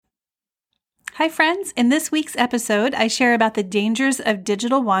Hi, friends. In this week's episode, I share about the dangers of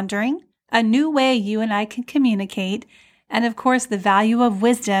digital wandering, a new way you and I can communicate, and of course, the value of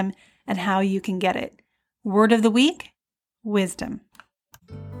wisdom and how you can get it. Word of the week, wisdom.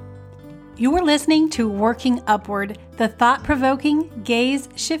 You're listening to Working Upward, the thought-provoking,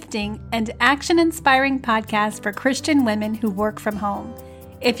 gaze-shifting, and action-inspiring podcast for Christian women who work from home.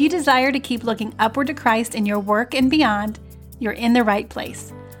 If you desire to keep looking upward to Christ in your work and beyond, you're in the right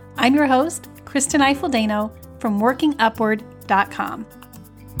place. I'm your host, Kristen Eifel-Dano from WorkingUpward.com.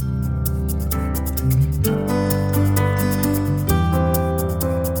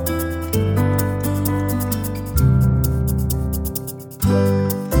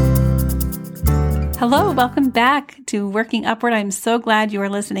 Hello, welcome back to Working Upward. I'm so glad you are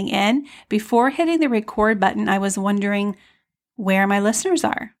listening in. Before hitting the record button, I was wondering where my listeners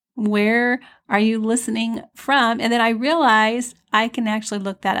are. Where are you listening from? And then I realized I can actually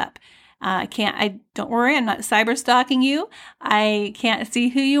look that up. Don't worry, I'm not cyber stalking you. I can't see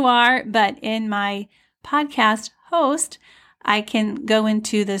who you are, but in my podcast host, I can go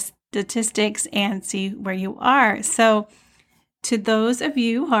into the statistics and see where you are. So to those of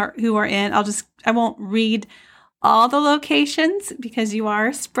you who are in, I won't read all the locations because you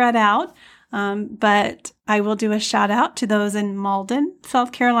are spread out, but I will do a shout out to those in Malden,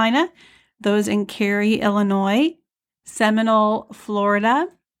 South Carolina, those in Cary, Illinois, Seminole, Florida,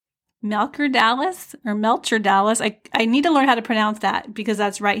 Melcher, Dallas. I need to learn how to pronounce that because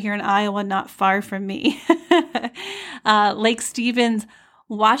that's right here in Iowa, not far from me. Lake Stevens,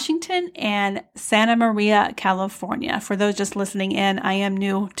 Washington, and Santa Maria, California. For those just listening in, I am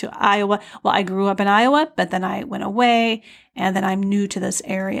new to Iowa. Well, I grew up in Iowa, but then I went away, and then I'm new to this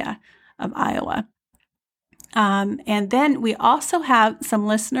area of Iowa. And then we also have some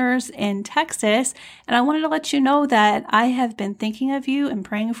listeners in Texas, and I wanted to let you know that I have been thinking of you and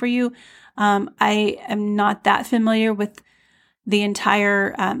praying for you. I am not that familiar with the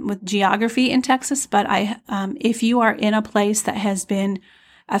entire with geography in Texas, but if you are in a place that has been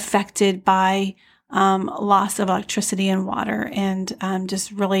affected by loss of electricity and water and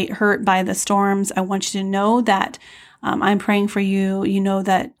just really hurt by the storms, I want you to know that I'm praying for you. You know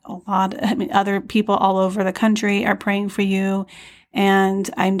that other people all over the country are praying for you, and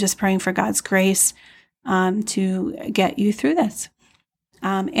I'm just praying for God's grace to get you through this.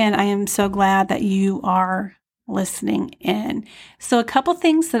 And I am so glad that you are listening in. So a couple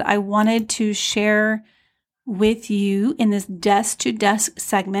things that I wanted to share with you in this desk to desk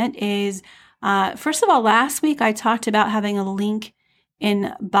segment is, first of all, last week I talked about having a link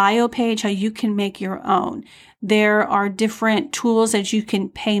in bio page, how you can make your own. There are different tools that you can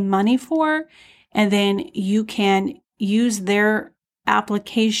pay money for, and then you can use their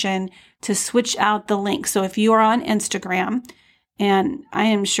application to switch out the link. So if you are on Instagram, and I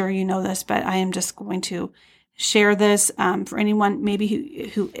am sure you know this, but I am just going to share this for anyone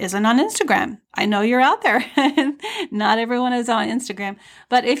maybe who isn't on Instagram. I know you're out there. Not everyone is on Instagram.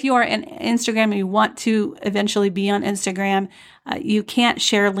 But if you are on Instagram and you want to eventually be on Instagram, you can't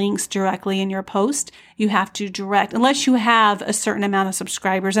share links directly in your post. You have to unless you have a certain amount of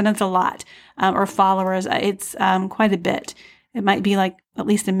subscribers, and it's a lot, or followers. It's quite a bit. It might be like at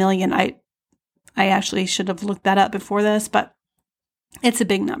least 1 million. I actually should have looked that up before this, but it's a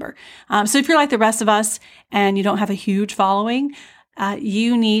big number. So if you're like the rest of us and you don't have a huge following,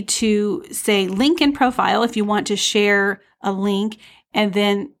 you need to say link in profile if you want to share a link, and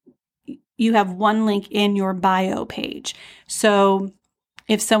then you have one link in your bio page. So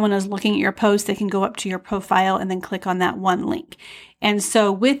if someone is looking at your post, they can go up to your profile and then click on that one link. And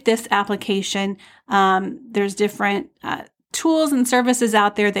so with this application, there's different tools and services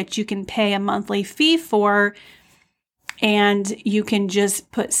out there that you can pay a monthly fee for. And you can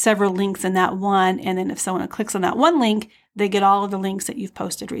just put several links in that one. And then if someone clicks on that one link, they get all of the links that you've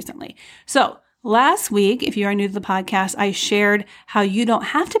posted recently. So last week, if you are new to the podcast, I shared how you don't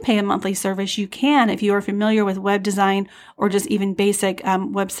have to pay a monthly service. You can, if you are familiar with web design or just even basic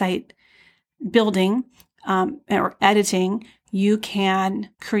website building or editing, you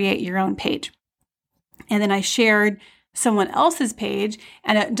can create your own page. And then I shared someone else's page,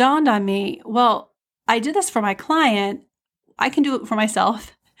 and it dawned on me, well, I did this for my client. I can do it for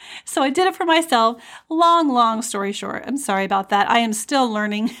myself. So I did it for myself. Long story short. I'm sorry about that. I am still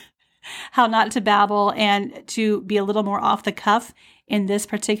learning how not to babble and to be a little more off the cuff in this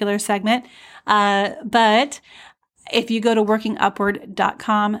particular segment. But If you go to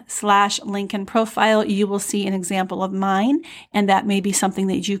workingupward.com/Lincoln profile, you will see an example of mine, and that may be something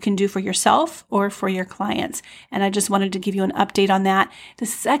that you can do for yourself or for your clients. And I just wanted to give you an update on that. The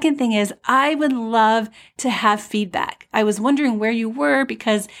second thing is I would love to have feedback. I was wondering where you were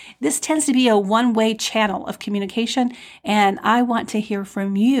because this tends to be a one-way channel of communication, and I want to hear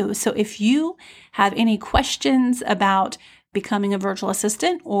from you. So if you have any questions about becoming a virtual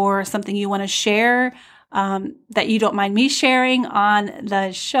assistant or something you want to share, that you don't mind me sharing on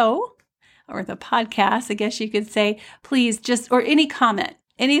the show or the podcast, I guess you could say, please or any comment,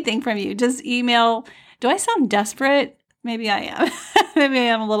 anything from you, just email. Do I sound desperate? Maybe I am. Maybe I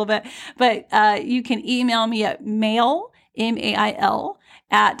am a little bit, but you can email me at mail, MAIL,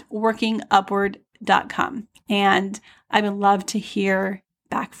 at workingupward.com. And I would love to hear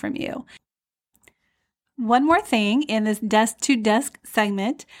back from you. One more thing in this desk to desk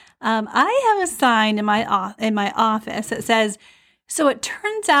segment, I have a sign in my office that says, "So it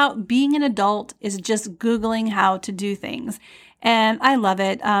turns out being an adult is just Googling how to do things," and I love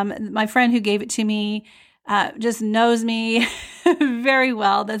it. My friend who gave it to me just knows me very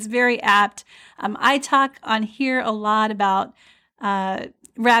well. That's very apt. I talk on here a lot about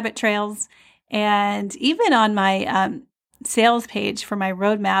rabbit trails, and even on my sales page for my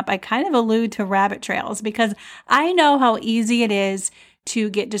roadmap, I kind of allude to rabbit trails because I know how easy it is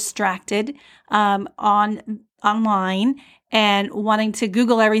to get distracted online and wanting to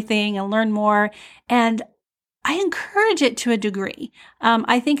Google everything and learn more. And I encourage it to a degree.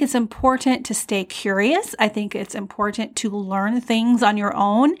 I think it's important to stay curious. I think it's important to learn things on your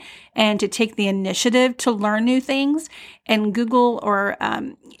own and to take the initiative to learn new things. And Google or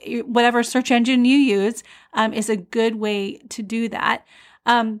whatever search engine you use is a good way to do that.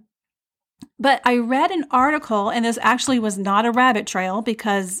 But I read an article, and this actually was not a rabbit trail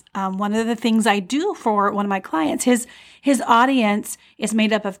because one of the things I do for one of my clients, his audience is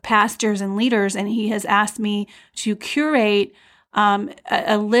made up of pastors and leaders, and he has asked me to curate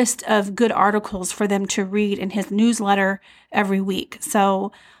a list of good articles for them to read in his newsletter every week.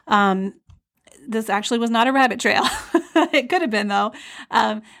 So this actually was not a rabbit trail. It could have been, though.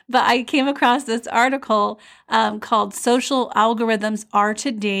 But I came across this article called "Social Algorithms Are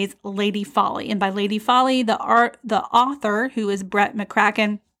Today's Lady Folly." And by Lady Folly, the author, who is Brett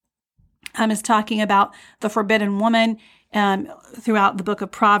McCracken, is talking about the forbidden woman throughout the book of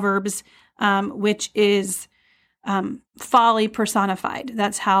Proverbs, which is folly personified.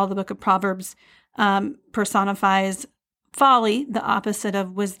 That's how the book of Proverbs personifies folly, the opposite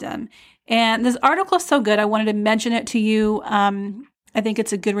of wisdom. And this article is so good, I wanted to mention it to you. I think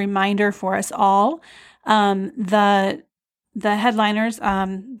it's a good reminder for us all. The headliners,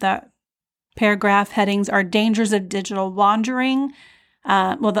 the paragraph headings are dangers of digital wandering.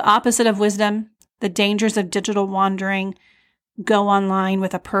 The opposite of wisdom, the dangers of digital wandering, go online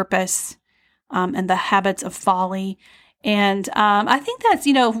with a purpose, and the habits of folly. And I think that's,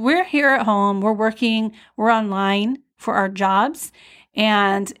 we're here at home, we're working, we're online for our jobs.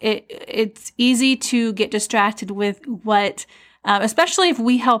 And it's easy to get distracted with what, especially if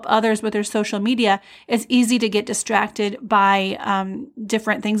we help others with their social media, it's easy to get distracted by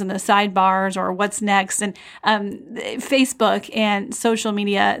different things in the sidebars or what's next. And Facebook and social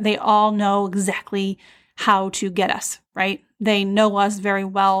media, they all know exactly how to get us, right? They know us very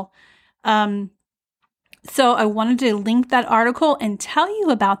well. So I wanted to link that article and tell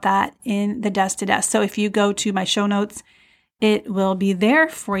you about that in the Desk to Desk. So if you go to my show notes, it will be there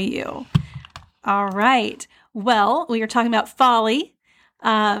for you. All right. Well, we are talking about folly.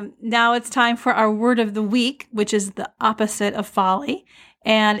 Now it's time for our word of the week, which is the opposite of folly,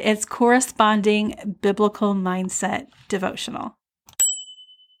 and its corresponding biblical mindset devotional.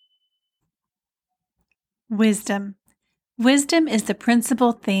 Wisdom. Wisdom is the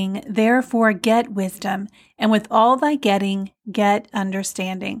principal thing, therefore get wisdom, and with all thy getting, get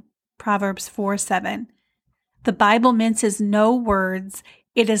understanding. Proverbs 4:7. The Bible minces no words.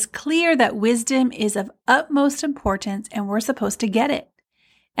 It is clear that wisdom is of utmost importance and we're supposed to get it.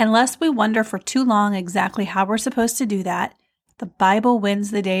 Unless we wonder for too long exactly how we're supposed to do that, the Bible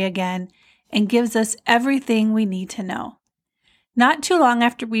wins the day again and gives us everything we need to know. Not too long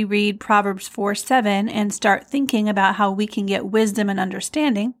after we read Proverbs 4:7 and start thinking about how we can get wisdom and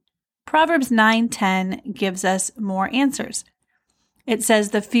understanding, Proverbs 9:10 gives us more answers. It says,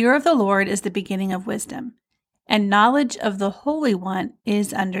 "The fear of the Lord is the beginning of wisdom, and knowledge of the Holy One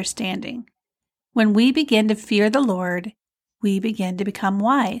is understanding." When we begin to fear the Lord, we begin to become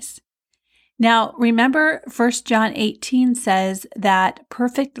wise. Now, remember 1 John 18 says that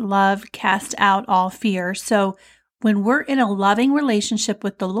perfect love casts out all fear. So when we're in a loving relationship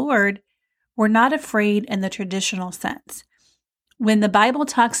with the Lord, we're not afraid in the traditional sense. When the Bible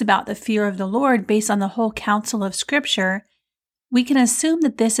talks about the fear of the Lord based on the whole counsel of Scripture, we can assume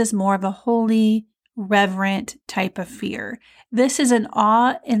that this is more of a holy, reverent type of fear. This is an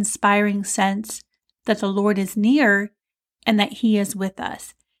awe-inspiring sense that the Lord is near and that He is with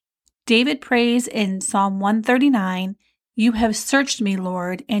us. David prays in Psalm 139, "You have searched me,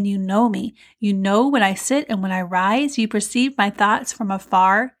 Lord, and you know me. You know when I sit and when I rise. You perceive my thoughts from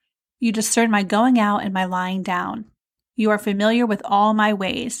afar. You discern my going out and my lying down. You are familiar with all my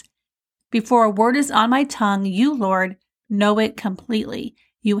ways. Before a word is on my tongue, you, Lord, know it completely.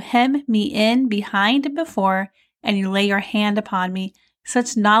 You hem me in behind and before, and you lay your hand upon me.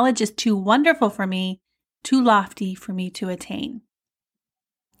 Such knowledge is too wonderful for me, too lofty for me to attain."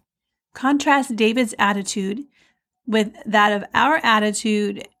 Contrast David's attitude with that of our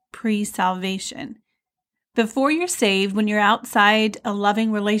attitude pre-salvation. Before you're saved, when you're outside a loving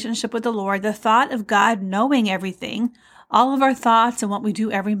relationship with the Lord, the thought of God knowing everything, all of our thoughts and what we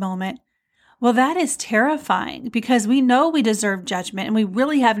do every moment, well, that is terrifying because we know we deserve judgment and we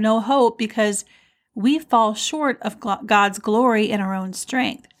really have no hope because we fall short of God's glory in our own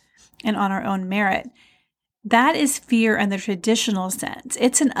strength and on our own merit. That is fear in the traditional sense.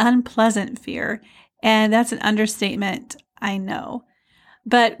 It's an unpleasant fear, and that's an understatement, I know.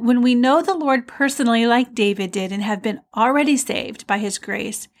 But when we know the Lord personally like David did and have been already saved by His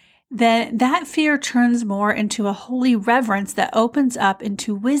grace, then that fear turns more into a holy reverence that opens up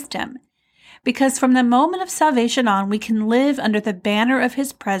into wisdom. Because from the moment of salvation on, we can live under the banner of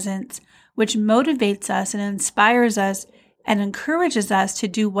His presence, which motivates us and inspires us and encourages us to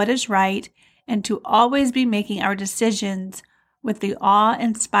do what is right and to always be making our decisions with the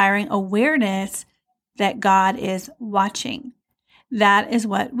awe-inspiring awareness that God is watching. That is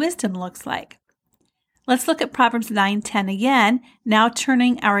what wisdom looks like. Let's look at Proverbs 9:10 again, now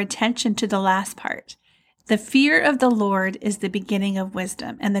turning our attention to the last part. The fear of the Lord is the beginning of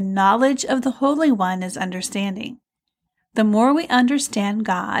wisdom, and the knowledge of the Holy One is understanding. The more we understand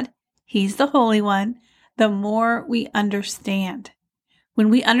God, He's the Holy One, the more we understand. When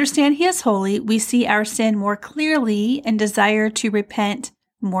we understand He is holy, we see our sin more clearly and desire to repent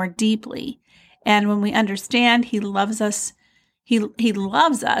more deeply. And when we understand He loves us, He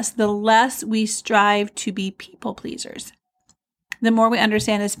loves us, the less we strive to be people pleasers. The more we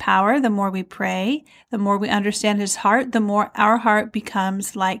understand His power, the more we pray. The more we understand His heart, the more our heart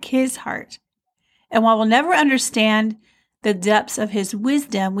becomes like His heart. And while we'll never understand the depths of His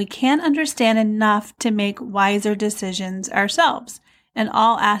wisdom, we can understand enough to make wiser decisions ourselves in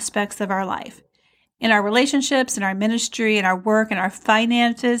all aspects of our life, in our relationships, in our ministry, in our work, in our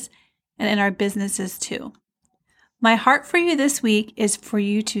finances, and in our businesses too. My heart for you this week is for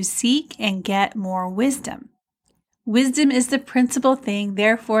you to seek and get more wisdom. Wisdom is the principal thing,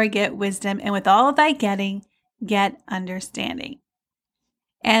 therefore get wisdom, and with all of thy getting, get understanding.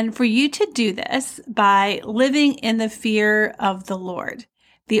 And for you to do this by living in the fear of the Lord,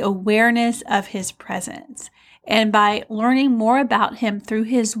 the awareness of His presence, and by learning more about Him through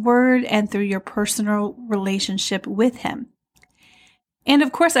His Word and through your personal relationship with Him. And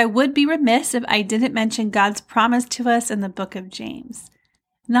of course, I would be remiss if I didn't mention God's promise to us in the book of James.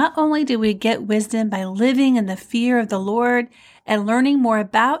 Not only do we get wisdom by living in the fear of the Lord and learning more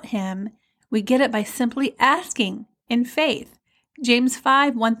about Him, we get it by simply asking in faith. James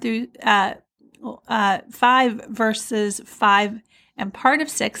 5, 5 verses 5 and part of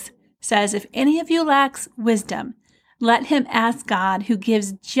 6 says, "If any of you lacks wisdom, let him ask God, who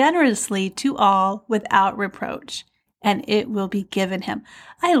gives generously to all without reproach, and it will be given him."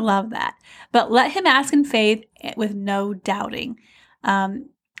 I love that. But let him ask in faith with no doubting.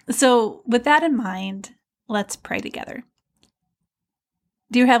 So with that in mind, let's pray together.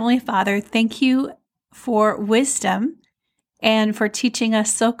 Dear Heavenly Father, thank you for wisdom and for teaching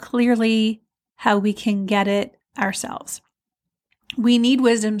us so clearly how we can get it ourselves. We need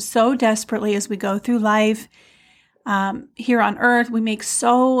wisdom so desperately as we go through life. Here on earth, we make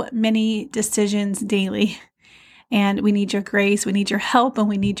so many decisions daily, and we need your grace, we need your help, and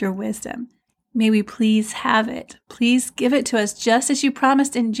we need your wisdom. May we please have it. Please give it to us just as you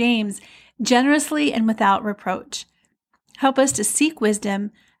promised in James, generously and without reproach. Help us to seek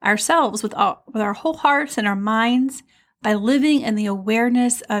wisdom ourselves with our whole hearts and our minds by living in the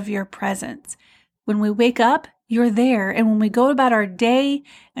awareness of your presence. When we wake up, you're there. And when we go about our day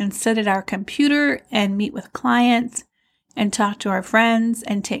and sit at our computer and meet with clients and talk to our friends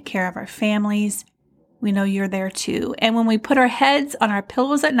and take care of our families, we know you're there too. And when we put our heads on our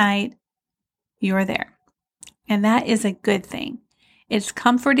pillows at night, you're there. And that is a good thing. It's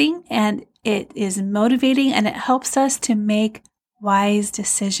comforting and it is motivating and it helps us to make wise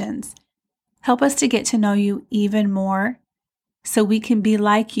decisions. Help us to get to know you even more so we can be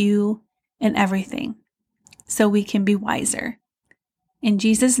like you in everything, so we can be wiser. In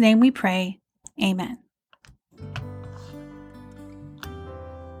Jesus' name we pray, amen.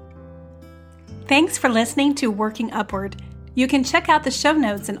 Thanks for listening to Working Upward. You can check out the show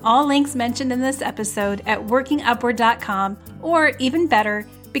notes and all links mentioned in this episode at workingupward.com, or even better,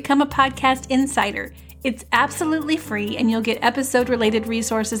 become a podcast insider. It's absolutely free and you'll get episode-related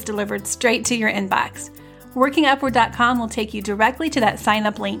resources delivered straight to your inbox. Workingupward.com will take you directly to that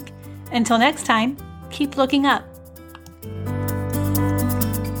sign-up link. Until next time, keep looking up.